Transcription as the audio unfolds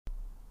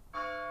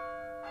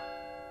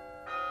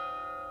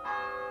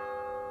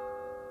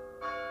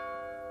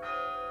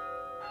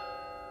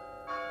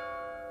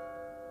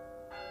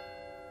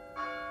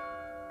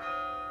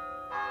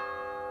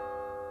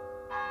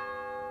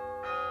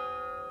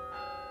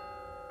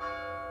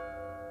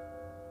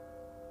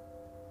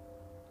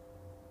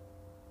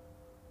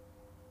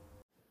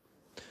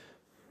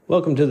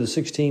Welcome to the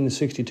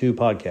 1662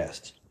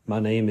 podcast. My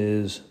name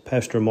is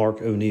Pastor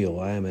Mark O'Neill.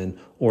 I am an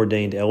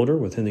ordained elder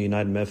within the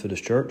United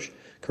Methodist Church,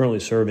 currently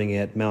serving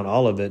at Mount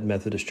Olivet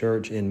Methodist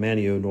Church in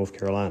Manteo, North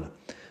Carolina.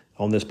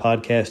 On this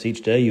podcast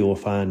each day, you will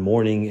find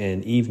morning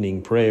and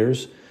evening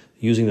prayers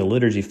using the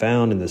liturgy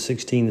found in the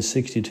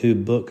 1662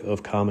 Book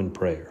of Common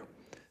Prayer.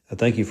 I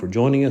thank you for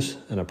joining us,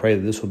 and I pray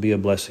that this will be a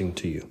blessing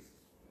to you.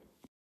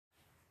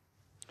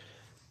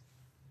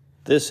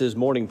 This is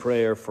morning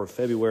prayer for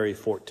February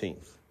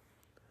 14th.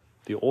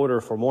 The order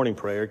for morning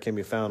prayer can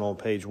be found on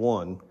page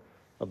 1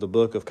 of the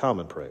Book of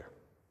Common Prayer.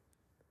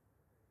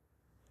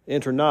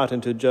 Enter not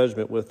into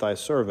judgment with thy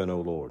servant, O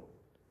Lord,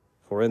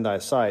 for in thy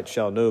sight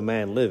shall no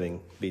man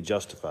living be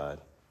justified.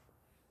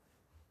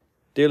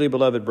 Dearly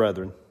beloved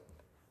brethren,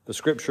 the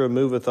Scripture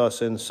moveth us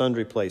in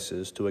sundry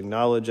places to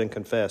acknowledge and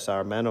confess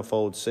our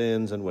manifold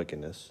sins and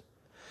wickedness,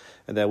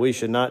 and that we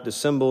should not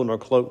dissemble nor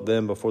cloak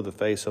them before the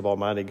face of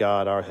Almighty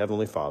God, our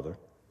Heavenly Father,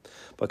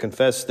 but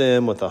confess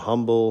them with a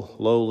humble,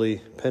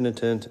 lowly,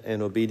 penitent,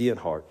 and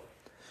obedient heart,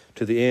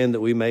 to the end that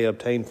we may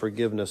obtain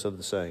forgiveness of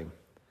the same,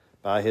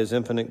 by his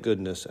infinite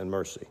goodness and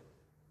mercy.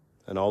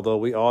 And although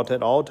we ought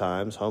at all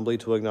times humbly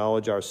to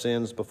acknowledge our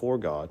sins before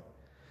God,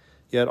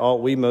 yet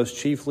ought we most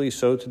chiefly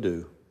so to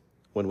do,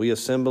 when we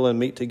assemble and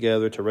meet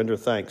together to render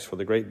thanks for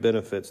the great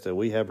benefits that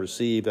we have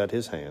received at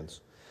his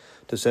hands,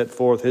 to set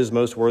forth his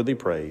most worthy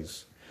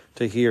praise,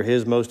 to hear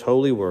his most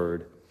holy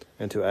word,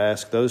 and to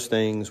ask those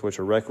things which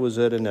are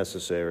requisite and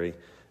necessary,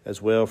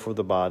 as well for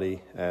the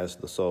body as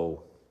the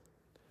soul.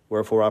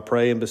 Wherefore I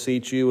pray and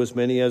beseech you, as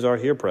many as are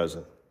here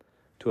present,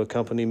 to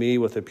accompany me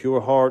with a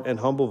pure heart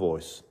and humble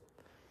voice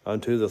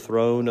unto the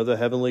throne of the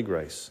heavenly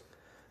grace,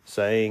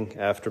 saying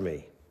after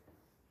me,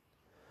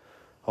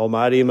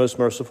 Almighty and most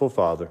merciful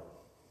Father,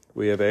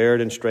 we have erred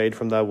and strayed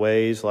from thy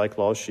ways like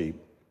lost sheep.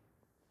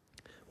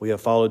 We have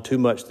followed too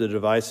much the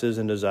devices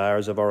and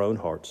desires of our own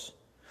hearts.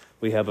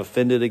 We have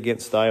offended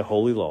against thy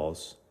holy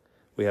laws.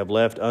 We have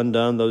left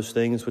undone those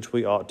things which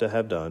we ought to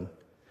have done,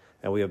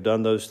 and we have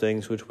done those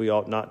things which we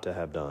ought not to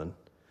have done,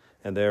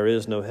 and there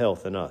is no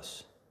health in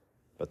us.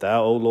 But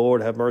thou, O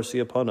Lord, have mercy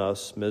upon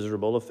us,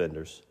 miserable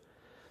offenders.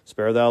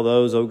 Spare thou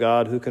those, O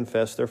God, who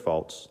confess their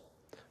faults.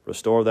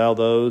 Restore thou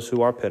those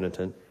who are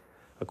penitent,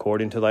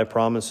 according to thy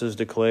promises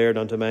declared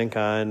unto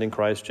mankind in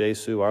Christ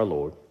Jesus our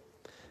Lord.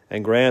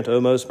 And grant,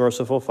 O most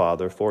merciful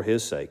Father, for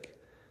his sake,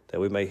 that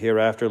we may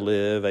hereafter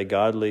live a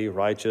godly,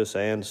 righteous,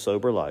 and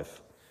sober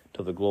life,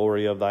 to the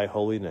glory of thy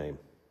holy name.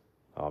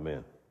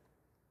 Amen.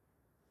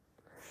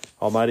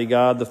 Almighty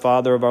God, the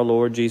Father of our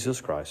Lord Jesus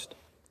Christ,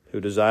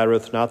 who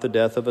desireth not the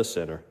death of a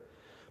sinner,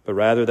 but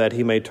rather that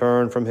he may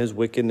turn from his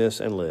wickedness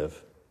and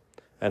live,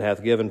 and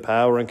hath given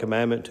power and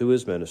commandment to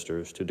his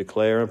ministers to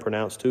declare and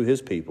pronounce to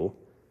his people,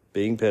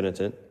 being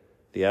penitent,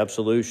 the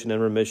absolution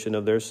and remission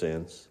of their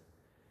sins.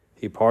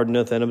 He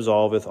pardoneth and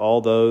absolveth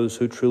all those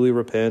who truly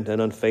repent and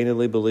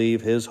unfeignedly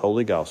believe his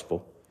holy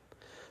gospel.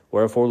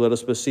 Wherefore let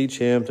us beseech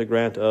him to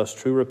grant us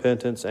true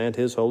repentance and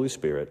his Holy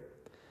Spirit,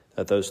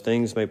 that those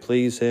things may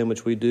please him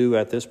which we do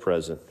at this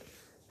present,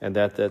 and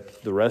that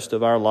the rest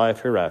of our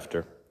life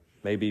hereafter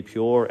may be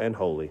pure and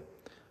holy,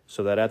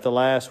 so that at the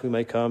last we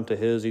may come to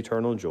his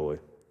eternal joy,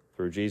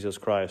 through Jesus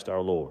Christ our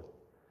Lord.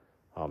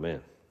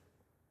 Amen.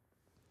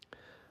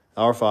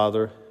 Our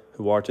Father,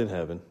 who art in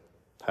heaven,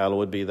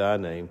 hallowed be thy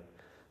name.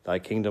 Thy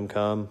kingdom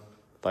come,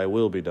 thy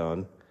will be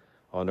done,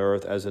 on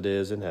earth as it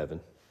is in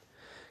heaven.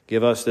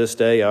 Give us this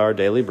day our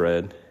daily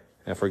bread,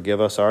 and forgive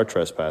us our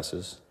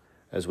trespasses,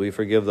 as we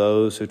forgive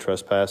those who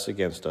trespass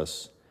against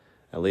us.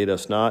 And lead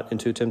us not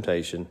into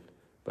temptation,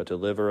 but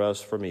deliver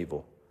us from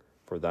evil.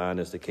 For thine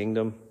is the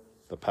kingdom,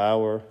 the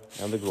power,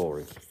 and the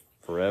glory,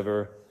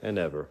 forever and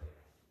ever.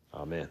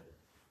 Amen.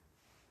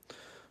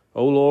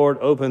 O Lord,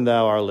 open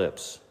thou our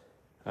lips,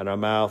 and our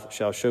mouth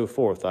shall show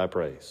forth thy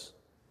praise.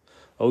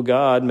 O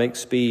God, make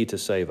speed to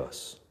save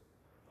us.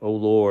 O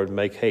Lord,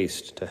 make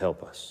haste to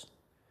help us.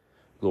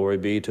 Glory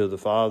be to the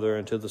Father,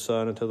 and to the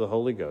Son, and to the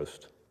Holy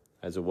Ghost,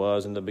 as it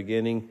was in the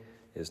beginning,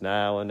 is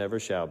now, and ever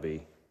shall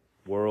be,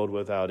 world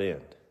without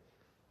end.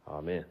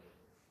 Amen.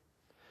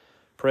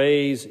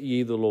 Praise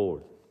ye the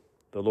Lord.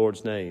 The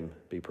Lord's name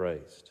be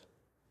praised.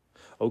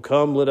 O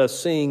come, let us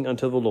sing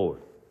unto the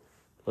Lord.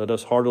 Let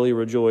us heartily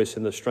rejoice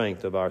in the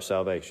strength of our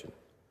salvation.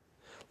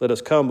 Let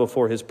us come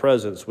before his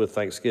presence with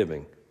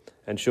thanksgiving,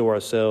 and show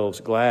ourselves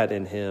glad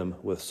in him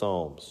with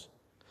psalms.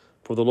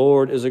 For the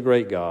Lord is a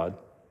great God,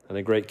 and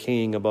a great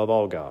King above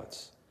all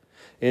gods.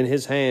 In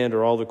his hand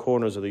are all the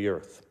corners of the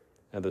earth,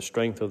 and the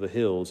strength of the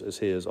hills is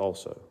his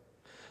also.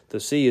 The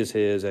sea is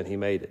his, and he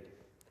made it,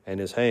 and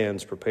his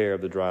hands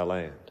prepared the dry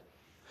land.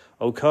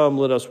 O come,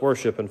 let us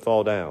worship and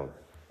fall down,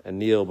 and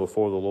kneel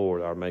before the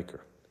Lord our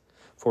Maker.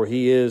 For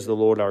he is the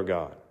Lord our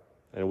God,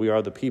 and we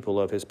are the people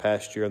of his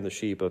pasture and the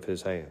sheep of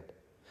his hand.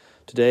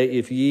 Today,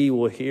 if ye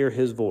will hear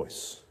his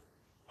voice,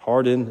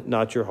 harden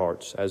not your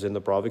hearts, as in the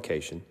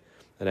provocation,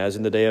 and as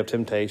in the day of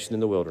temptation in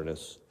the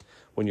wilderness,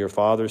 when your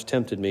fathers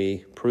tempted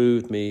me,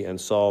 proved me, and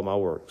saw my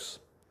works.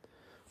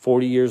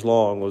 40 years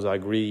long was I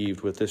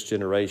grieved with this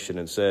generation,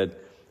 and said,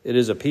 It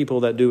is a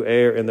people that do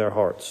err in their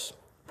hearts,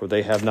 for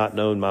they have not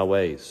known my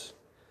ways,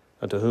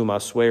 unto whom I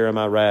swear in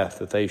my wrath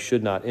that they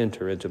should not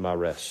enter into my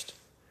rest.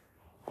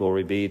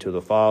 Glory be to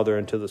the Father,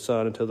 and to the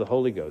Son, and to the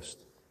Holy Ghost,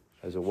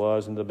 as it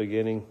was in the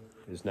beginning,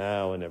 is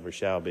now, and ever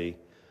shall be,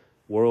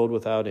 world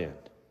without end.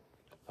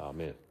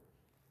 Amen.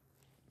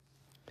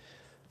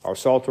 Our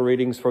Psalter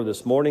readings for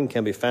this morning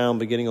can be found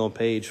beginning on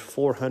page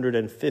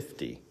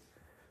 450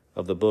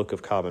 of the Book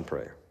of Common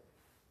Prayer.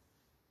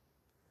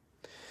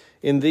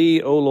 In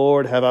thee, O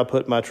Lord, have I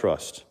put my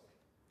trust.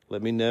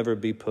 Let me never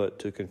be put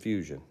to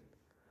confusion,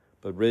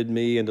 but rid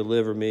me and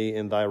deliver me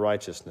in thy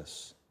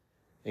righteousness.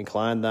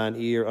 Incline thine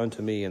ear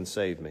unto me and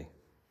save me.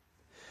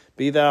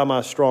 Be thou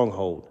my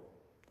stronghold,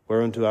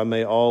 whereunto I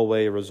may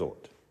always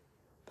resort.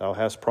 Thou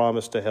hast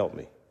promised to help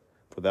me,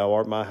 for thou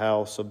art my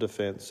house of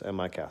defense and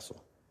my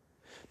castle.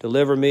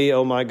 Deliver me,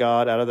 O my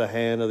God, out of the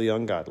hand of the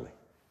ungodly,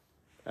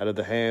 out of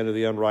the hand of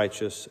the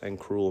unrighteous and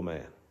cruel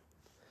man.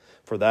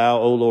 For thou,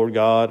 O Lord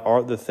God,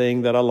 art the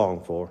thing that I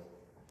long for.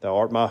 Thou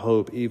art my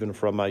hope even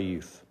from my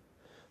youth.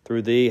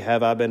 Through thee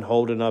have I been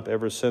holden up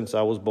ever since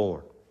I was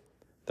born.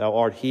 Thou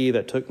art he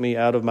that took me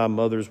out of my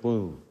mother's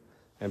womb,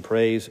 and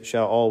praise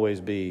shall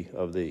always be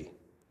of thee.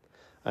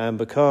 I am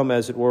become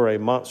as it were a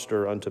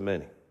monster unto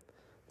many,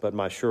 but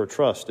my sure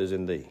trust is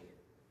in thee.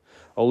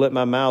 O let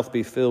my mouth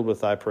be filled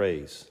with thy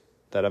praise,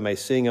 that I may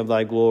sing of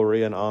thy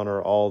glory and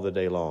honor all the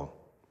day long.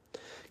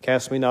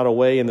 Cast me not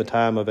away in the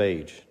time of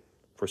age.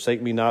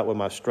 Forsake me not when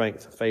my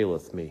strength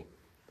faileth me.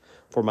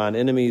 For mine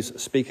enemies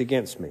speak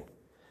against me,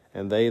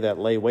 and they that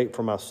lay wait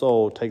for my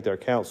soul take their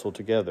counsel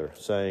together,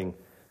 saying,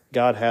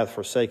 God hath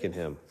forsaken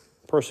him.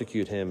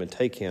 Persecute him and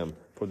take him,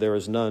 for there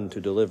is none to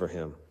deliver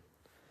him.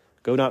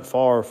 Go not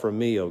far from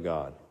me, O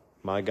God.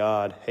 My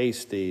God,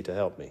 haste thee to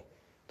help me.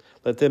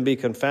 Let them be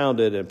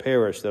confounded and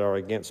perish that are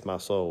against my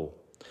soul.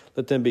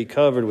 Let them be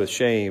covered with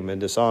shame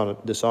and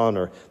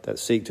dishonor that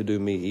seek to do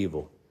me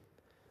evil.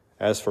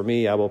 As for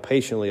me, I will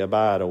patiently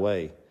abide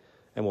away,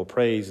 and will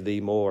praise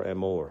thee more and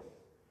more.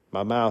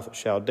 My mouth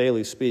shall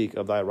daily speak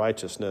of thy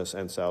righteousness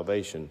and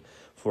salvation,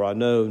 for I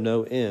know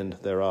no end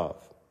thereof.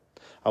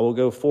 I will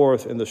go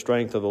forth in the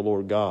strength of the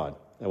Lord God,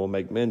 and will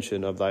make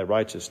mention of thy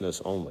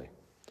righteousness only.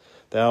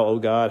 Thou, O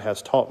God,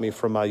 hast taught me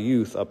from my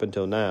youth up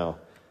until now,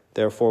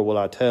 therefore will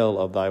I tell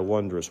of thy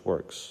wondrous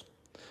works.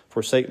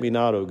 Forsake me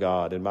not, O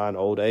God, in mine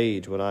old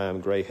age when I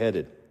am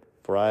gray-headed,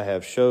 for I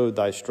have showed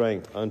thy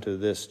strength unto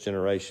this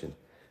generation,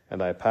 and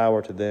thy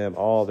power to them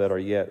all that are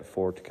yet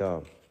for to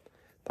come.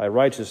 Thy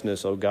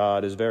righteousness, O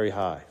God, is very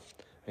high,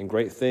 and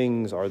great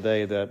things are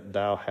they that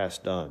thou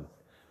hast done.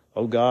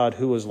 O God,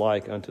 who is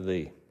like unto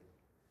thee?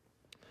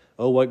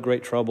 O what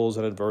great troubles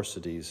and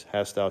adversities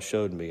hast thou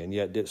showed me, and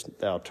yet didst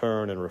thou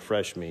turn and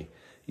refresh me,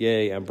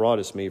 yea, and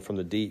broughtest me from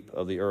the deep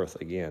of the earth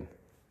again.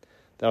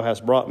 Thou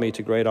hast brought me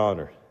to great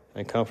honor,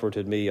 and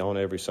comforted me on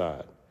every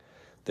side.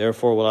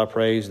 Therefore will I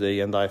praise thee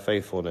in thy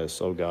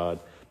faithfulness, O God,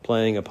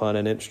 playing upon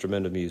an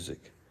instrument of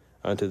music.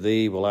 Unto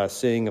thee will I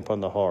sing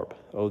upon the harp,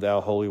 O thou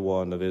Holy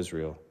One of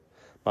Israel.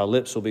 My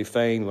lips will be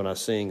fain when I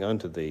sing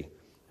unto thee,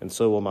 and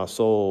so will my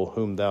soul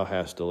whom thou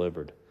hast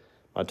delivered.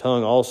 My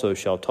tongue also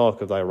shall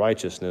talk of thy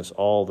righteousness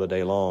all the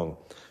day long,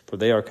 for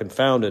they are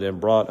confounded and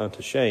brought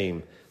unto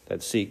shame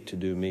that seek to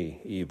do me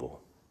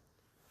evil.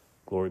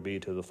 Glory be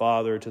to the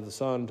Father, to the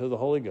Son, and to the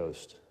Holy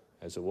Ghost,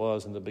 as it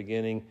was in the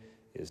beginning,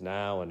 is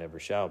now, and ever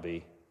shall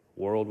be,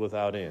 world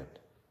without end.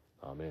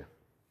 Amen.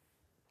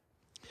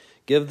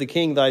 Give the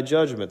king thy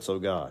judgments, O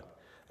God,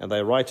 and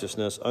thy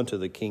righteousness unto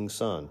the king's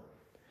son.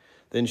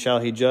 Then shall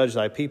he judge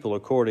thy people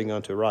according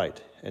unto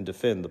right, and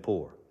defend the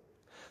poor.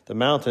 The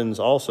mountains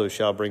also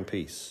shall bring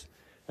peace,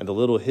 and the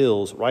little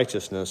hills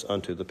righteousness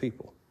unto the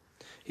people.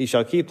 He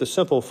shall keep the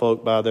simple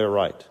folk by their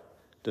right,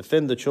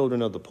 defend the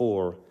children of the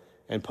poor,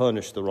 and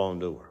punish the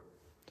wrongdoer.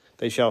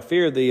 They shall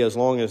fear thee as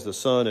long as the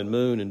sun and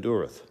moon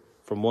endureth,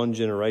 from one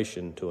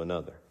generation to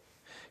another.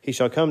 He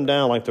shall come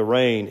down like the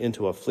rain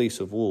into a fleece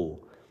of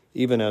wool,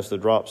 even as the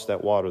drops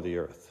that water the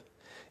earth.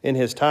 In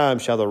his time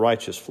shall the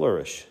righteous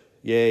flourish,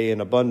 yea,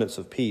 in abundance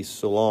of peace,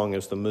 so long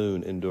as the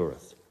moon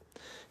endureth.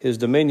 His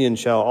dominion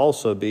shall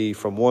also be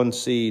from one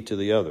sea to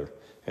the other,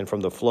 and from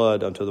the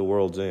flood unto the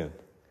world's end.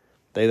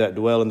 They that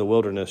dwell in the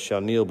wilderness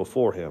shall kneel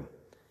before him.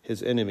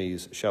 His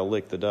enemies shall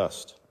lick the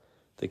dust.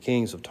 The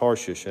kings of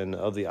Tarshish and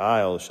of the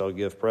isles shall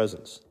give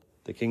presents.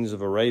 The kings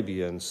of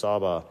Arabia and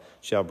Saba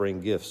shall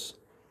bring gifts.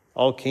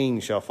 All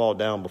kings shall fall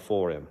down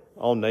before him.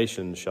 All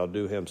nations shall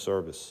do him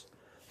service.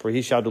 For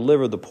he shall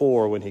deliver the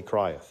poor when he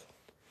crieth,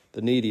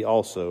 the needy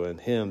also, and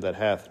him that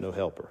hath no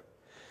helper.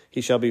 He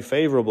shall be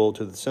favorable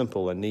to the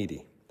simple and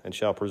needy, and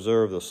shall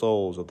preserve the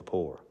souls of the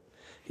poor.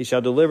 He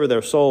shall deliver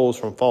their souls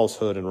from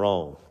falsehood and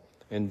wrong,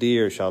 and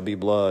dear shall be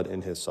blood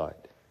in his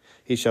sight.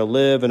 He shall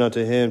live, and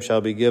unto him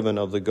shall be given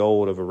of the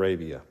gold of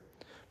Arabia.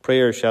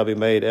 Prayer shall be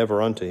made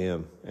ever unto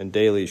him, and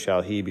daily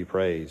shall he be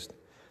praised.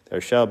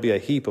 There shall be a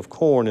heap of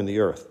corn in the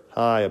earth,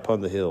 high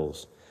upon the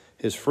hills.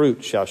 His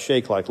fruit shall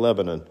shake like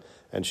Lebanon,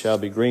 and shall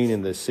be green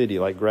in the city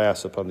like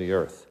grass upon the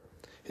earth.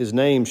 His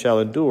name shall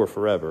endure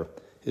forever.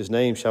 His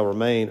name shall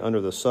remain under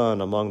the sun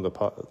among the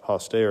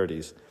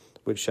posterities,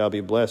 which shall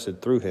be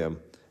blessed through him,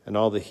 and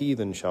all the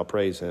heathen shall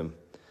praise him.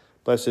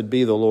 Blessed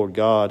be the Lord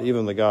God,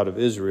 even the God of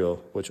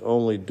Israel, which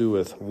only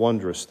doeth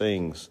wondrous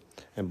things.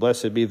 And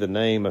blessed be the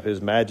name of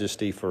his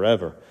majesty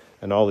forever,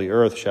 and all the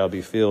earth shall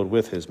be filled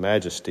with his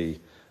majesty.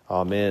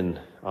 Amen.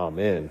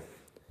 Amen.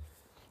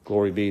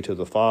 Glory be to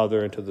the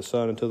Father, and to the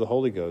Son, and to the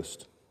Holy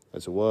Ghost,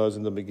 as it was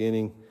in the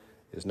beginning,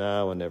 is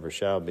now, and ever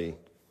shall be,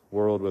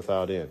 world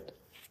without end.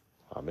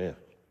 Amen.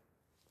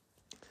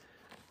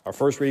 Our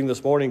first reading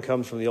this morning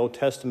comes from the Old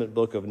Testament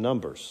book of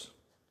Numbers,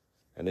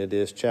 and it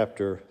is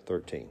chapter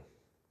 13.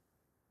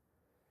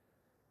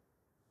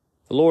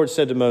 The Lord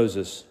said to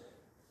Moses,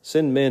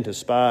 "Send men to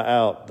spy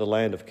out the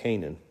land of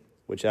Canaan,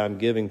 which I am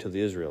giving to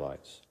the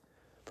Israelites.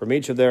 From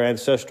each of their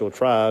ancestral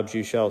tribes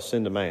you shall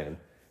send a man,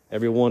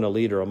 every one a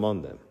leader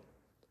among them."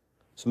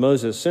 So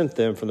Moses sent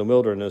them from the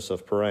wilderness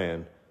of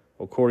Paran,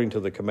 according to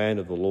the command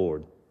of the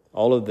Lord,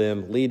 all of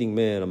them leading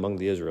men among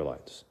the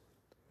Israelites.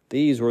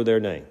 These were their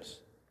names.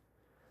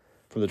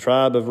 From the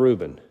tribe of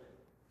Reuben,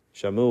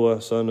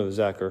 Shammua son of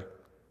Zachar.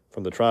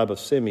 From the tribe of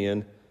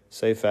Simeon,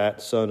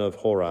 Shaphat son of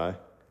Hori.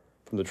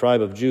 From the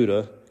tribe of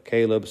Judah,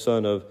 Caleb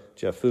son of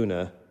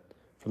Jephunneh.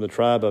 From the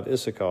tribe of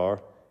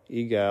Issachar,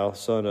 Igal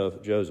son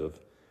of Joseph.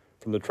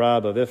 From the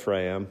tribe of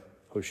Ephraim,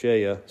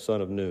 Hoshea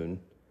son of Nun.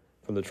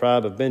 From the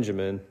tribe of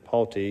Benjamin,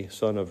 Palti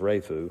son of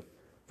Raphu.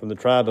 From the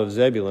tribe of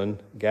Zebulun,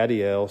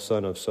 Gadiel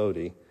son of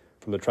Sodi.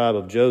 From the tribe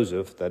of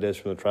Joseph, that is,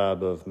 from the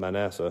tribe of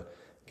Manasseh,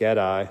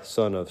 Gadai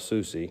son of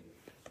Susi.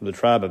 From the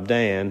tribe of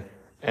Dan,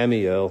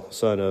 Amiel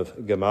son of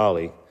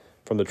Gamali.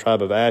 From the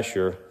tribe of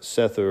Asher,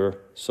 Sethur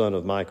son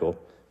of Michael.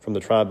 From the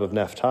tribe of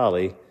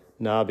Naphtali,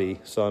 Nabi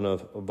son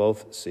of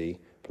Bothsi.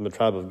 From the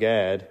tribe of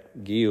Gad,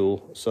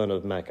 Gil son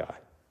of Machi.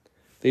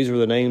 These were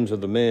the names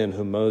of the men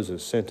whom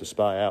Moses sent to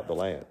spy out the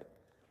land.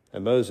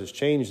 And Moses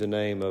changed the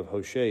name of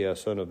Hoshea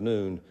son of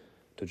Nun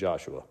to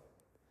Joshua.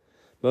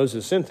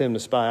 Moses sent them to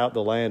spy out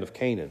the land of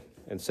Canaan,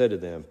 and said to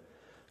them,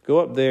 "Go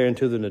up there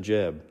into the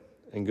Negeb,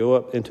 and go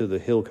up into the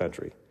hill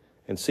country,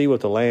 and see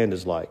what the land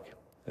is like,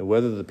 and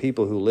whether the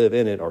people who live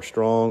in it are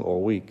strong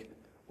or weak,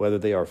 whether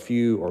they are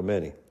few or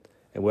many,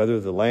 and whether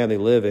the land they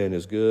live in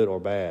is good or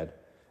bad,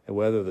 and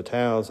whether the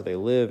towns that they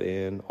live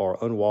in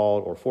are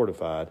unwalled or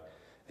fortified,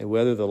 and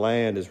whether the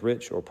land is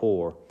rich or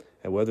poor,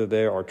 and whether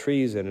there are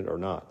trees in it or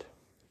not.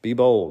 Be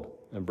bold,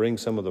 and bring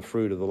some of the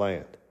fruit of the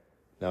land."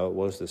 Now it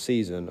was the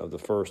season of the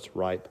first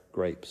ripe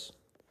grapes.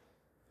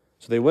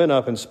 So they went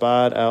up and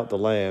spied out the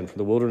land from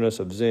the wilderness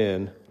of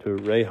Zin to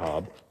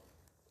Rehob,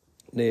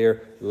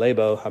 near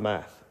Labo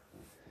Hamath.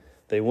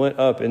 They went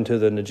up into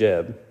the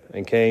Negeb,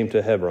 and came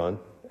to Hebron,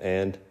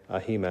 and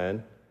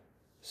Ahiman,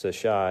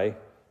 Seshai,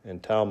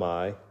 and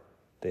Talmai,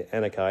 the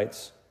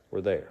Anakites,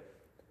 were there.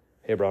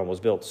 Hebron was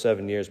built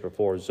 7 years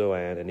before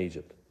Zoan in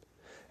Egypt.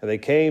 And they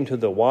came to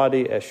the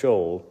Wadi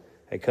Eshol,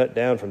 and cut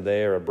down from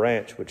there a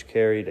branch which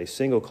carried a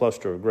single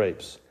cluster of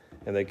grapes,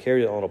 and they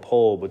carried it on a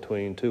pole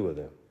between two of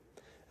them.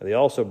 And they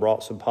also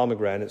brought some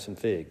pomegranates and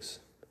figs.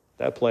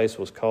 That place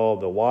was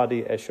called the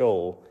Wadi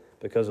Eshol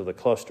because of the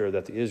cluster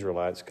that the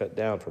Israelites cut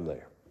down from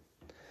there.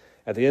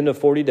 At the end of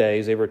 40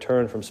 days, they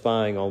returned from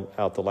spying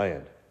out the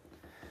land.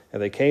 And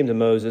they came to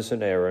Moses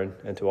and Aaron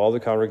and to all the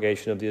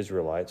congregation of the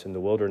Israelites in the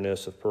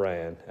wilderness of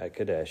Paran at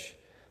Kadesh.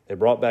 They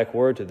brought back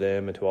word to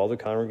them and to all the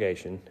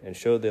congregation, and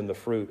showed them the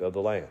fruit of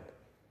the land.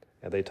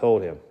 And they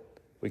told him,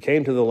 "We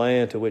came to the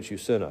land to which you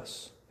sent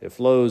us. It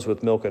flows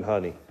with milk and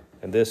honey,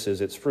 and this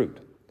is its fruit.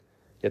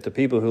 Yet the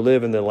people who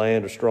live in the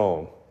land are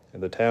strong,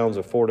 and the towns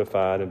are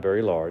fortified and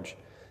very large.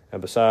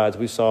 And besides,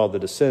 we saw the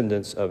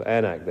descendants of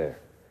Anak there.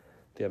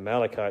 The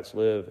Amalekites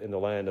live in the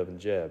land of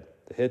Negeb.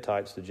 The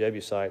Hittites, the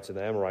Jebusites, and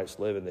the Amorites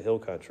live in the hill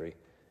country,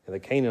 and the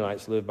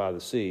Canaanites live by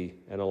the sea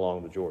and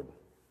along the Jordan."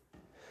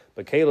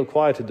 But Caleb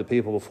quieted the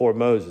people before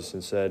Moses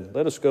and said,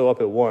 "Let us go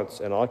up at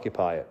once and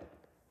occupy it,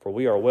 for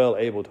we are well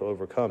able to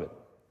overcome it."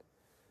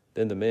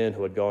 Then the men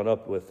who had gone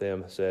up with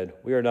them said,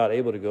 "We are not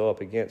able to go up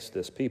against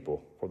this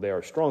people, for they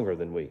are stronger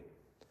than we."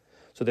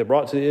 So they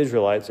brought to the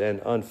Israelites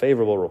an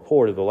unfavorable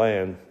report of the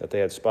land that they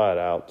had spied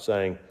out,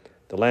 saying,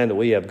 "The land that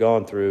we have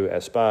gone through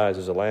as spies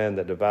is a land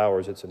that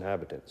devours its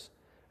inhabitants.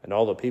 And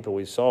all the people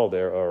we saw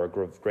there are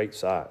of great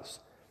size.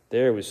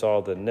 There we saw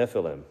the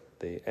Nephilim,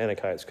 the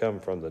Anakites come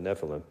from the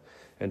Nephilim,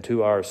 and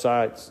to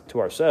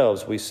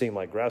ourselves we seemed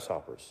like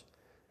grasshoppers,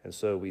 and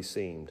so we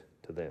seemed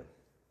to them."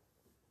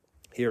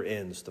 Here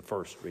ends the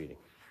first reading.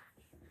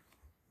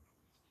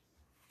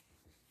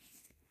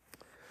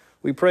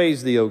 We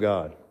praise thee, O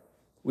God.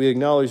 We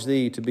acknowledge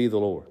thee to be the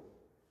Lord.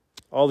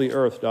 All the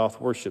earth doth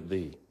worship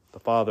thee, the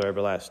Father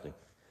everlasting.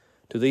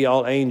 To thee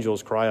all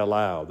angels cry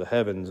aloud, the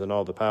heavens and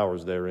all the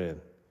powers therein.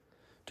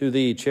 To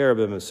thee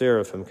cherubim and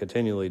seraphim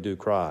continually do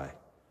cry,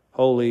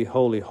 Holy,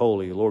 holy,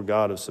 holy, Lord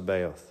God of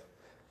Sabaoth.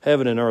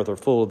 Heaven and earth are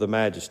full of the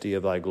majesty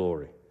of thy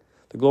glory.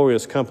 The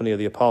glorious company of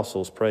the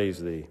apostles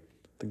praise thee.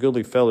 The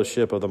goodly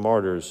fellowship of the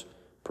martyrs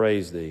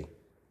praise thee.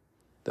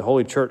 The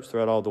holy church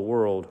throughout all the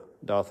world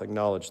doth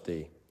acknowledge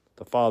thee,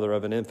 the Father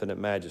of an infinite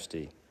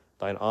majesty,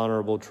 thine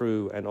honorable,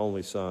 true, and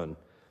only Son,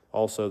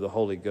 also the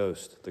Holy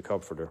Ghost, the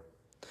Comforter.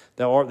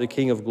 Thou art the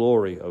King of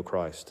glory, O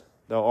Christ.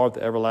 Thou art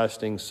the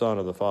everlasting Son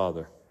of the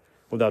Father.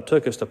 When thou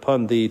tookest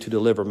upon thee to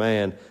deliver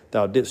man,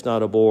 thou didst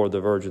not abhor the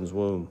virgin's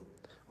womb.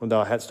 When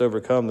thou hadst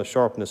overcome the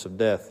sharpness of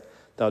death,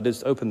 thou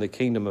didst open the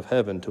kingdom of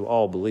heaven to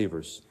all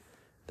believers.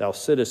 Thou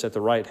sittest at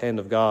the right hand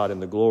of God in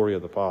the glory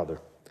of the Father.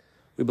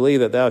 We believe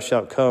that thou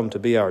shalt come to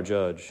be our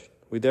judge.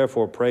 We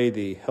therefore pray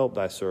thee, help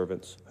thy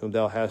servants, whom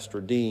thou hast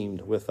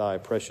redeemed with thy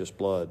precious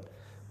blood.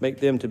 Make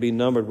them to be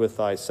numbered with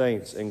thy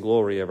saints in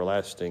glory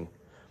everlasting.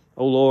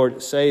 O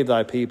Lord, save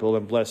thy people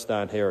and bless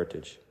thine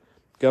heritage.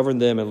 Govern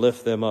them and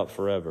lift them up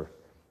forever.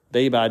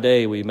 Day by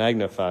day we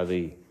magnify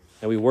thee,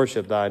 and we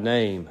worship thy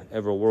name,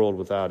 ever world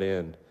without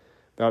end.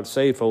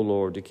 Vouchsafe, O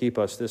Lord, to keep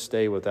us this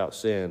day without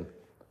sin.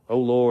 O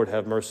Lord,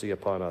 have mercy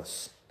upon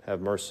us. Have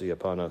mercy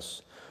upon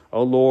us.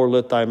 O Lord,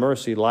 let thy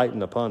mercy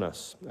lighten upon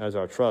us, as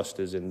our trust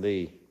is in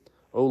thee.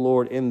 O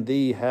Lord, in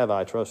thee have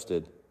I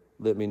trusted.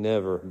 Let me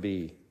never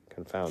be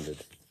confounded.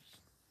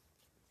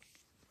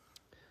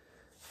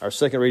 Our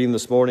second reading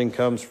this morning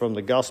comes from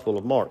the Gospel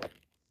of Mark,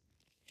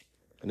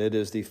 and it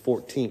is the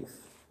 14th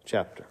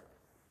chapter.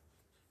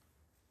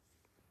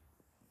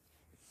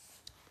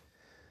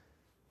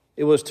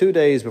 It was 2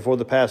 days before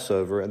the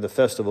Passover and the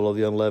festival of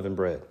the unleavened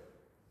bread.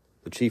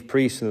 The chief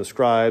priests and the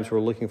scribes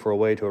were looking for a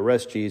way to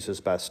arrest Jesus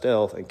by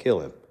stealth and kill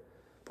him,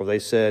 for they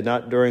said,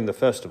 "Not during the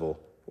festival,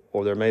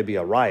 or there may be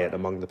a riot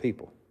among the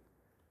people."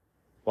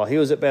 While he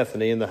was at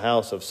Bethany in the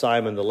house of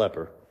Simon the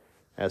leper,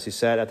 as he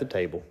sat at the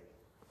table,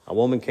 a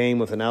woman came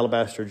with an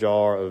alabaster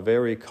jar of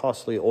very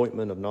costly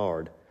ointment of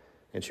nard,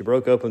 and she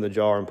broke open the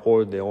jar and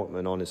poured the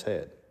ointment on his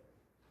head.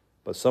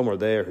 But some were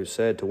there who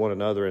said to one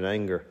another in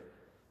anger,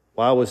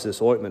 "Why was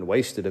this ointment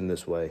wasted in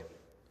this way?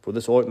 For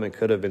this ointment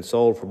could have been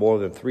sold for more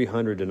than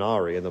 300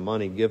 denarii and the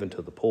money given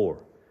to the poor."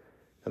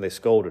 And they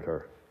scolded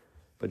her.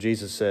 But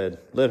Jesus said,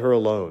 "Let her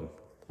alone.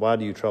 Why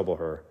do you trouble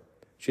her?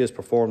 She has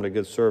performed a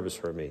good service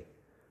for me.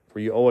 For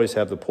you always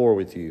have the poor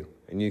with you,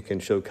 and you can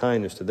show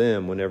kindness to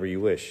them whenever you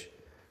wish.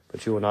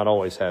 But you will not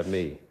always have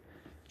me.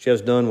 She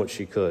has done what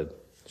she could.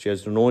 She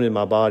has anointed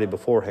my body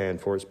beforehand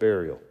for its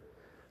burial.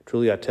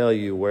 Truly I tell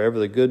you, wherever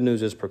the good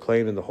news is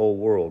proclaimed in the whole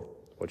world,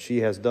 what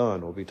she has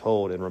done will be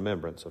told in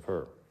remembrance of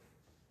her."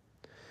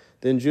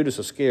 Then Judas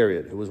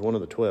Iscariot, who was one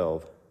of the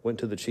 12, went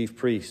to the chief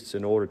priests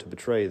in order to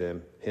betray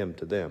him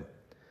to them.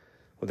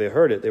 When they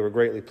heard it, they were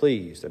greatly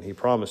pleased, and they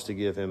promised to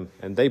give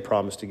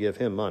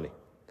him money.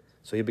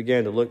 So he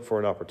began to look for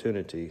an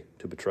opportunity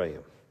to betray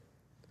him.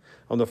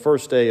 On the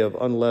first day of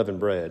unleavened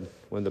bread,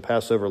 when the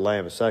Passover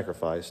lamb is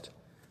sacrificed,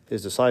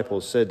 his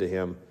disciples said to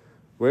him,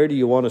 "Where do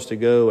you want us to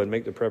go and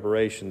make the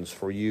preparations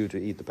for you to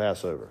eat the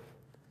Passover?"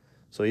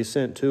 So he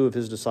sent 2 of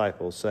his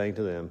disciples, saying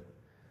to them,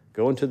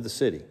 "Go into the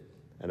city,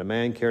 and a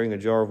man carrying a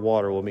jar of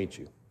water will meet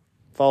you.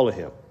 Follow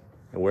him,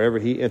 and wherever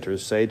he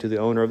enters, say to the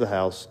owner of the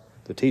house,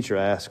 'The teacher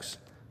asks,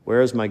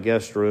 where is my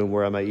guest room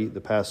where I may eat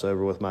the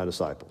Passover with my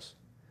disciples?'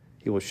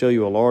 He will show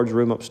you a large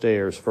room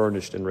upstairs,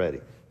 furnished and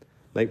ready.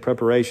 Make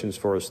preparations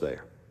for us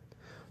there."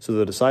 So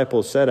the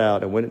disciples set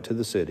out and went into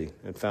the city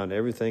and found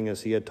everything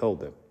as he had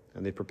told them,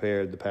 and they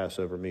prepared the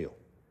Passover meal.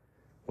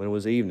 When it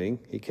was evening,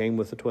 he came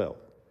with the 12.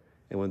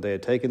 And when they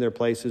had taken their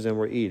places and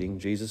were eating,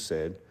 Jesus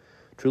said,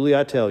 "Truly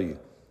I tell you,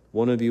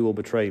 one of you will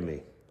betray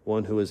me,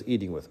 one who is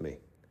eating with me."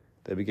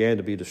 They began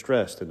to be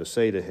distressed and to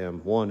say to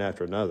him one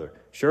after another,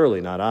 "Surely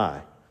not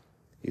I."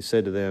 He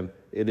said to them,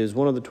 "It is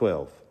one of the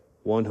 12,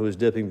 one who is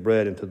dipping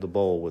bread into the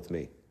bowl with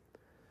me.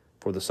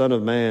 For the Son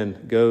of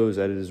Man goes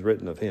as it is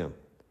written of him.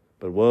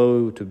 But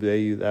woe to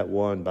be that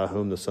one by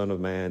whom the Son of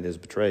Man is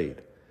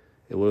betrayed.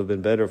 It would have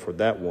been better for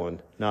that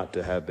one not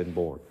to have been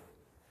born."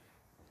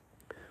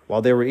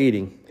 While they were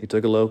eating, he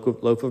took a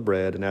loaf of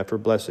bread, and after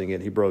blessing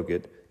it, he broke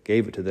it,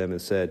 gave it to them,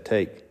 and said,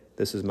 "Take,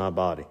 this is my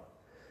body."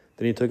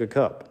 Then he took a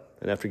cup,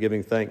 and after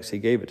giving thanks, he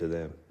gave it to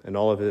them, and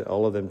all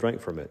of them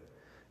drank from it.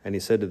 And he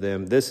said to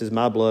them, "This is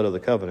my blood of the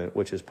covenant,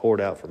 which is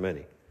poured out for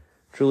many.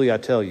 Truly I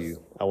tell you,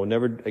 I will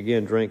never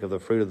again drink of the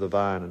fruit of the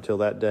vine until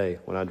that day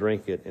when I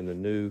drink it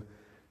new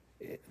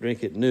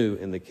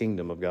in the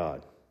kingdom of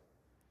God."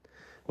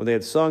 When they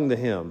had sung the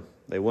hymn,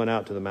 they went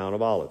out to the Mount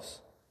of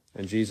Olives.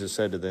 And Jesus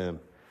said to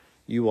them,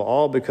 "You will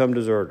all become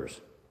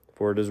deserters,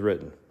 for it is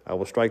written, 'I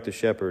will strike the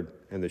shepherd,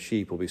 and the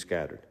sheep will be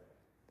scattered.'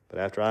 But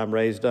after I am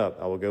raised up,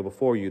 I will go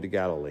before you to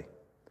Galilee."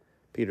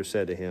 Peter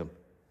said to him,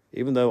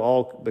 "Even though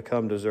all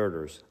become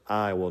deserters,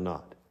 I will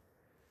not."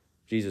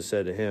 Jesus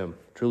said to him,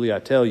 "Truly I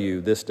tell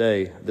you, this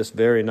day, this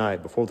very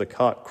night, before the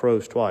cock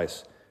crows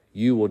twice,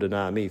 you will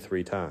deny me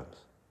 3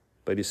 times.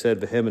 But he said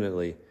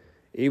vehemently,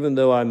 "Even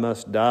though I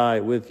must die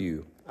with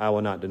you, I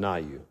will not deny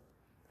you."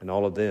 And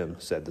all of them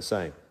said the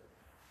same.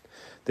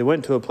 They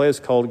went to a place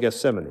called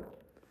Gethsemane,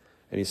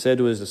 and he said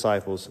to his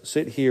disciples,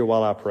 "Sit here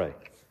while I pray."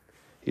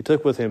 He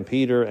took with him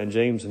Peter and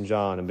James and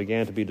John and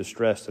began to be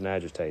distressed and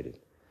agitated.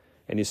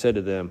 And he said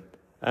to them,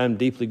 "I am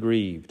deeply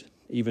grieved,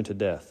 even to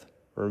death.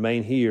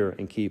 Remain here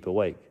and keep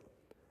awake."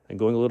 And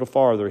going a little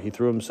farther, he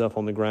threw himself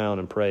on the ground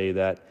and prayed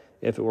that,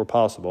 if it were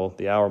possible,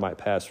 the hour might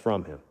pass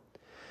from him.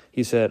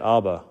 He said,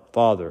 "Abba,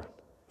 Father,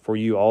 for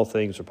you all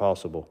things are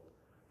possible.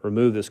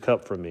 Remove this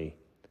cup from me,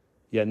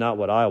 yet not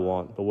what I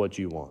want, but what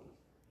you want.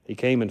 He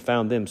came and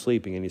found them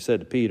sleeping, and he said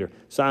to Peter,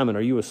 Simon,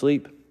 are you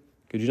asleep?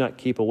 Could you not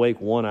keep awake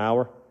 1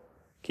 hour?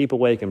 Keep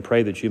awake and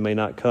pray that you may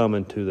not come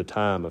into the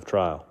time of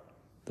trial.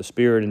 The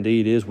spirit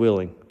indeed is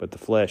willing, but the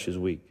flesh is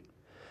weak.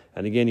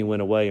 And again he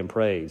went away and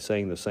prayed,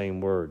 saying the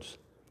same words.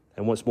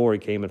 And once more he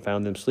came and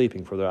found them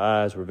sleeping, for their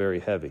eyes were very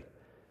heavy,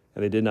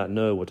 and they did not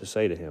know what to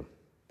say to him.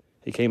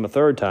 He came a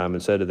third time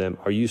and said to them,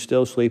 Are you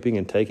still sleeping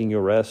and taking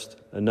your rest?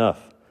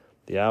 Enough.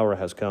 The hour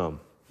has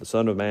come. The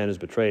Son of Man is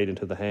betrayed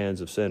into the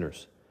hands of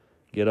sinners.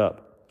 Get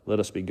up, let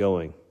us be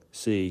going.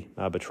 See,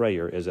 my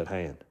betrayer is at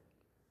hand.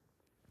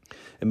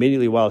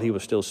 Immediately while he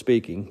was still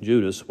speaking,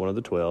 Judas, one of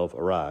the 12,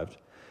 arrived,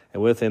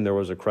 and with him there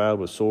was a crowd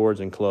with swords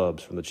and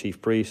clubs from the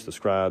chief priests, the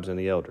scribes, and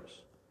the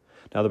elders.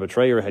 Now the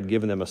betrayer had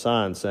given them a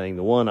sign, saying,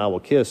 The one I will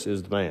kiss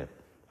is the man.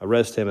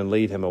 Arrest him and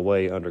lead him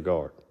away under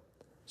guard.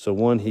 So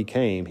when he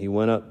came, he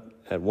went up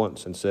at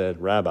once and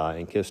said, Rabbi,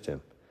 and kissed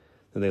him.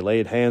 Then they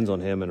laid hands on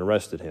him and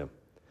arrested him.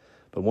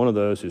 But one of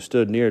those who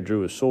stood near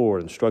drew his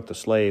sword and struck the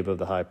slave of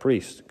the high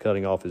priest,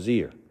 cutting off his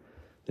ear.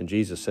 Then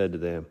Jesus said to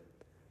them,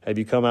 Have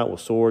you come out with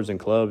swords and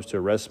clubs to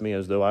arrest me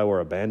as though I were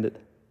a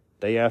bandit?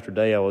 Day after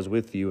day I was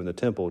with you in the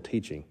temple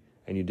teaching,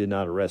 and you did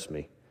not arrest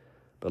me.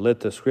 But let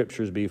the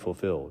scriptures be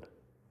fulfilled.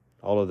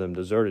 All of them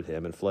deserted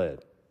him and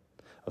fled.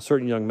 A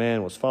certain young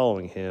man was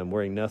following him,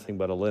 wearing nothing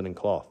but a linen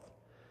cloth.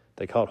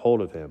 They caught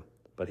hold of him,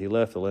 but he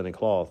left the linen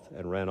cloth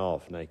and ran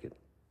off naked.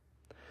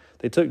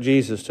 They took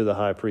Jesus to the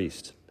high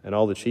priest, and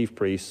all the chief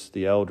priests,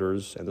 the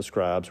elders, and the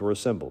scribes were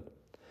assembled.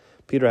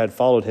 Peter had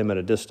followed him at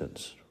a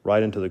distance,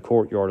 right into the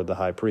courtyard of the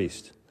high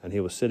priest, and he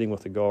was sitting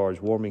with the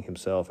guards, warming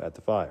himself at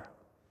the fire.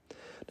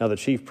 Now the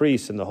chief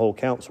priests and the whole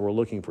council were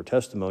looking for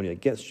testimony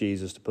against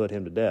Jesus to put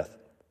him to death,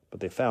 but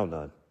they found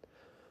none.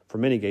 For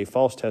many gave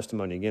false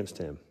testimony against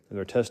him, and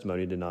their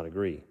testimony did not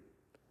agree.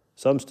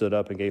 Some stood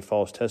up and gave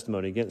false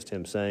testimony against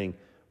him, saying,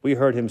 We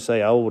heard him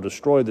say, I will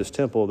destroy this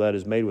temple that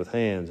is made with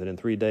hands, and in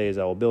 3 days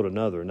I will build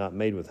another not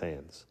made with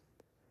hands.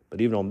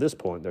 But even on this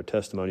point their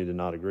testimony did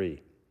not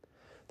agree.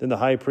 Then the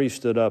high priest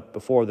stood up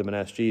before them and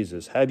asked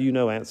Jesus, Have you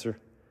no answer?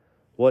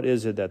 What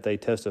is it that they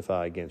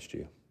testify against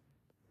you?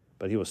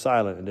 But he was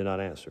silent and did not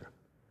answer.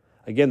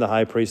 Again the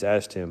high priest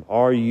asked him,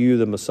 Are you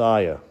the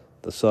Messiah,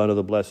 the Son of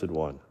the Blessed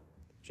One?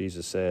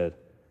 Jesus said,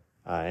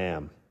 I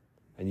am,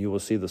 and you will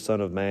see the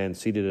Son of Man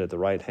seated at the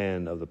right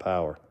hand of the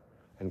power,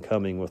 and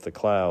coming with the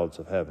clouds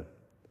of heaven.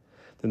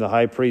 Then the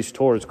high priest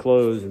tore his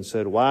clothes and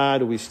said, Why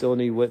do we still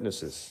need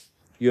witnesses?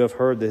 You have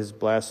heard his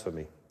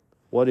blasphemy.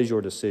 What is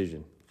your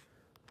decision?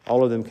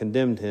 All of them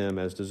condemned him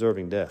as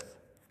deserving death.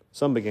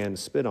 Some began to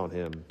spit on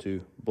him,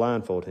 to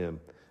blindfold him,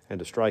 and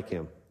to strike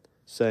him,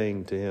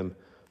 saying to him,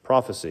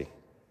 Prophecy.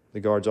 The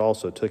guards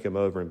also took him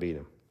over and beat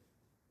him.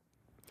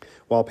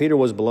 While Peter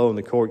was below in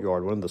the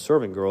courtyard, one of the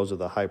servant girls of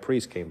the high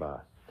priest came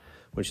by.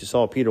 When she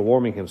saw Peter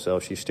warming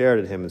himself, she stared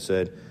at him and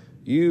said,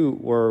 You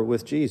were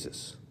with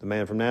Jesus, the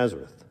man from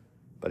Nazareth.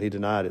 But he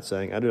denied it,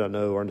 saying, I do not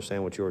know or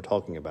understand what you are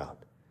talking about.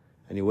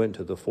 And he went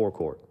into the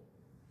forecourt.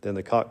 Then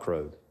the cock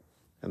crowed.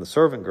 And the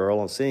servant girl,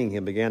 on seeing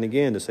him, began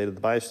again to say to the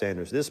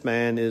bystanders, This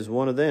man is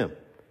one of them.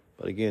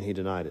 But again he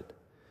denied it.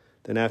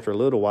 Then after a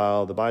little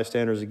while, the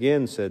bystanders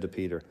again said to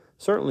Peter,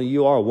 Certainly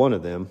you are one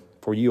of them,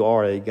 for you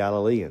are a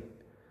Galilean.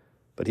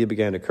 But he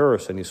began to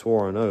curse, and he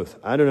swore on oath,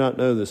 I do not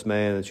know this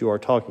man that you are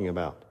talking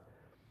about.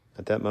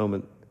 At that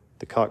moment,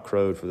 the cock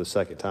crowed for the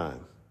second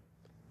time.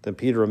 Then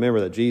Peter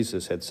remembered that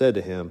Jesus had said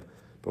to him,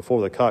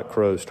 Before the cock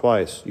crows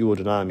twice, you will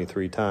deny me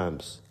 3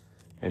 times.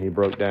 And he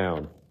broke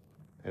down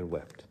and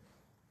wept.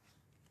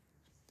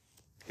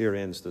 Here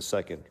ends the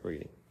second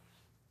reading.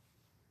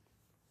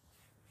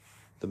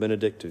 The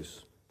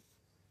Benedictus.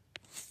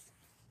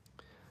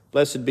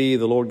 Blessed be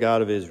the Lord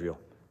God of Israel,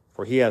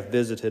 for he hath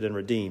visited and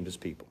redeemed his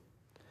people,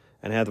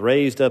 and hath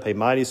raised up a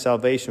mighty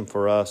salvation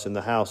for us in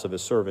the house of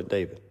his servant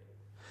David,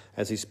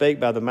 as he spake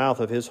by the mouth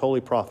of his holy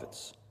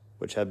prophets,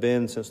 which have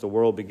been since the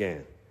world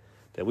began,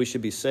 that we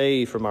should be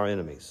saved from our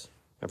enemies,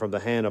 and from the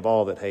hand of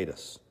all that hate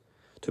us,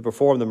 to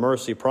perform the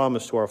mercy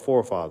promised to our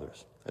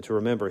forefathers, and to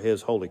remember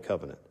his holy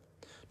covenant,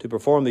 to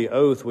perform the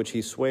oath which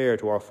he sware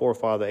to our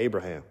forefather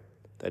Abraham,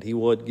 that he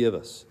would give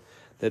us,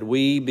 that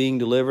we, being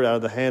delivered out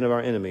of the hand of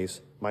our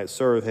enemies, might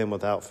serve him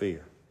without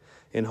fear,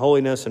 in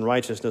holiness and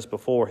righteousness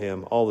before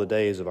him all the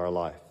days of our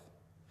life.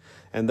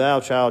 And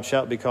thou, child,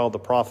 shalt be called the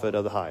prophet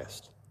of the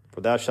highest,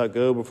 for thou shalt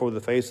go before the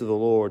face of the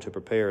Lord to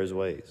prepare his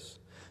ways,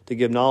 to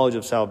give knowledge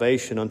of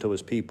salvation unto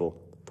his people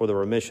for the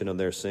remission of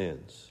their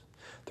sins,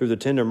 through the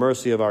tender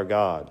mercy of our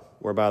God,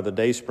 whereby the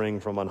dayspring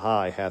from on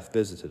high hath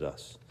visited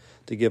us,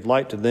 to give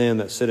light to them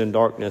that sit in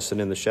darkness and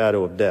in the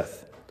shadow of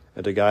death,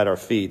 and to guide our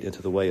feet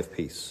into the way of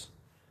peace.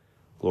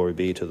 Glory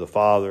be to the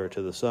Father,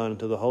 to the Son, and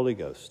to the Holy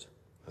Ghost,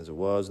 as it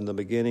was in the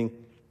beginning,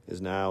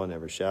 is now, and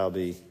ever shall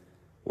be,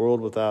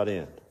 world without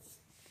end.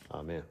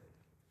 Amen.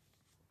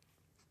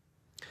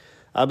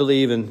 I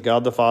believe in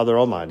God the Father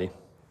Almighty,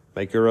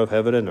 maker of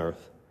heaven and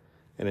earth,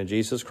 and in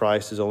Jesus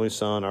Christ, his only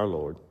Son, our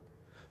Lord,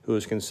 who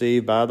was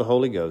conceived by the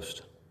Holy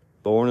Ghost,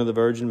 born of the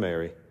Virgin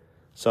Mary,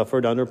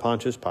 suffered under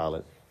Pontius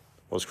Pilate,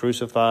 was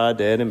crucified,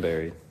 dead, and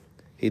buried.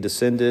 He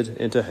descended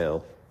into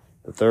hell.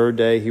 The third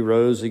day he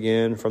rose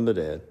again from the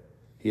dead.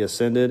 He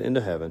ascended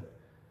into heaven,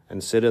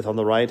 and sitteth on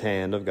the right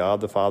hand of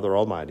God the Father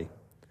Almighty.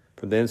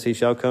 From thence he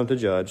shall come to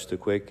judge the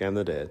quick and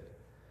the dead.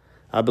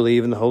 I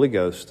believe in the Holy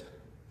Ghost,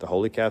 the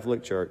Holy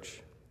Catholic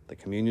Church, the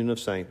communion of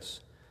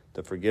saints,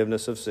 the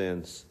forgiveness of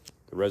sins,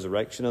 the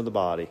resurrection of the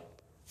body,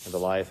 and the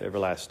life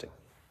everlasting.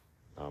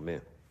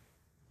 Amen.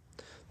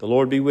 The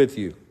Lord be with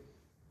you,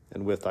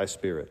 and with thy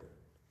spirit.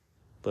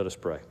 Let us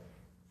pray.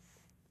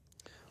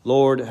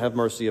 Lord, have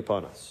mercy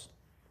upon us.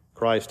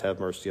 Christ, have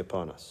mercy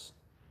upon us.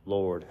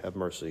 Lord, have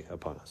mercy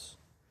upon us.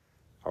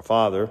 Our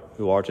Father,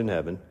 who art in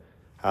heaven,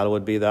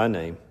 hallowed be thy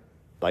name.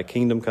 Thy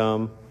kingdom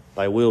come,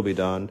 thy will be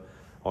done,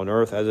 on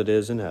earth as it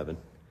is in heaven.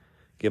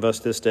 Give us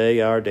this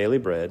day our daily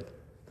bread,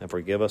 and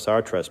forgive us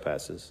our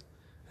trespasses,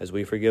 as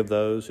we forgive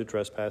those who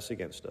trespass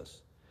against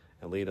us.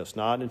 And lead us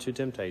not into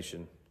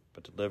temptation,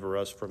 but deliver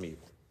us from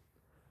evil.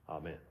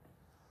 Amen.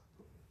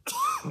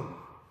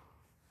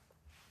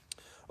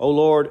 O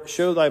Lord,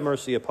 show thy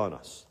mercy upon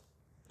us,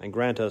 and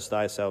grant us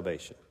thy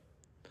salvation.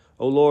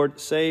 O Lord,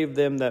 save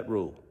them that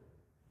rule,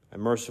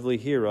 and mercifully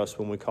hear us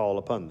when we call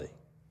upon thee.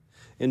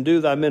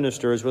 Endue thy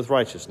ministers with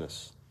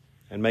righteousness,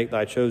 and make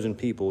thy chosen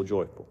people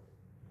joyful.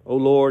 O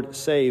Lord,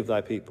 save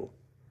thy people,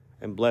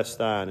 and bless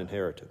thine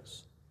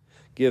inheritance.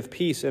 Give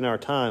peace in our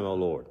time, O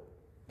Lord,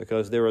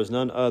 because there is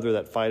none other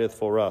that fighteth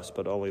for us,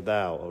 but only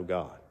thou, O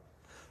God.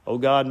 O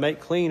God, make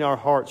clean our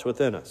hearts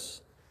within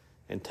us,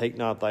 and take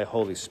not thy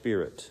Holy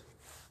Spirit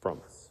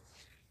from us.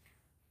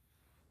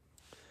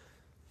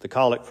 The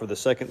Collect for the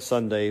second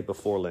Sunday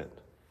before Lent.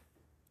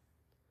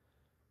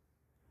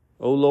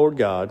 O Lord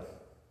God,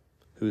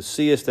 who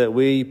seest that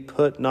we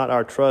put not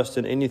our trust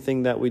in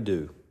anything that we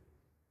do,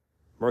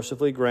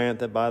 mercifully grant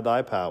that by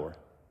thy power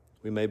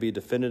we may be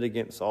defended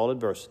against all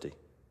adversity,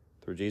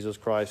 through Jesus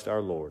Christ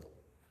our Lord.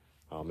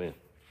 Amen.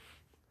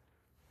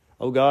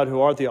 O God, who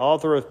art the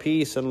author of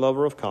peace and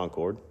lover of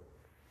concord,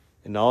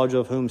 in knowledge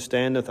of whom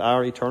standeth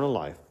our eternal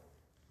life,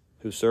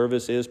 whose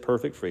service is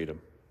perfect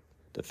freedom,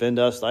 defend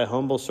us, thy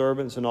humble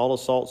servants, in all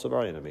assaults of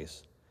our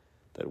enemies,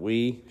 that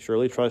we,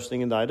 surely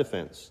trusting in thy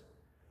defense,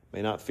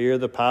 may not fear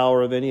the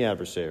power of any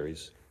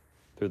adversaries,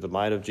 through the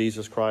might of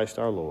Jesus Christ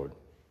our Lord.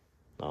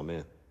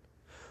 Amen.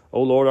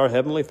 O Lord, our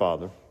heavenly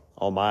Father,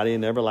 almighty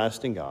and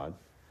everlasting God,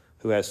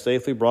 who hast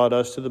safely brought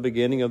us to the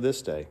beginning of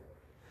this day,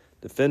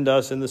 defend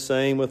us in the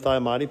same with thy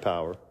mighty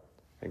power,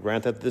 and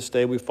grant that this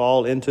day we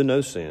fall into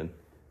no sin,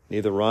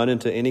 neither run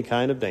into any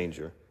kind of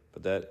danger,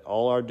 but that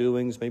all our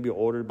doings may be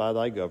ordered by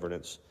thy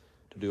governance,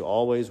 to do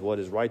always what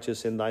is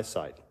righteous in thy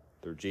sight,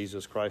 through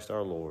Jesus Christ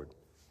our Lord.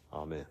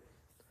 Amen.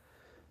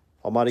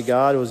 Almighty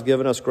God, who has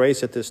given us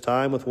grace at this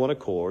time with one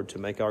accord to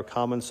make our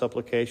common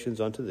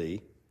supplications unto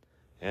thee,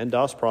 and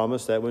dost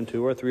promise that when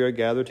 2 or 3 are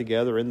gathered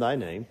together in thy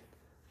name,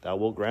 thou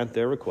wilt grant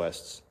their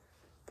requests.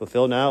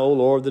 Fulfill now, O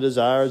Lord, the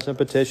desires and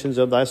petitions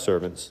of thy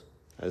servants,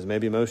 as may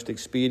be most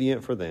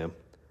expedient for them,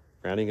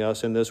 granting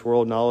us in this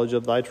world knowledge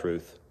of thy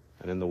truth,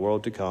 and in the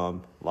world to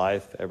come,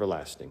 life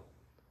everlasting.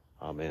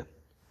 Amen.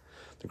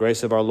 The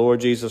grace of our Lord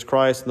Jesus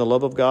Christ, and the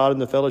love of God,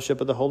 and the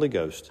fellowship of the Holy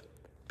Ghost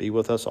be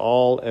with us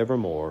all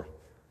evermore.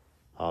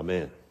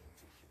 Amen.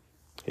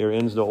 Here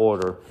ends the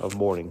order of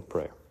morning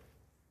prayer.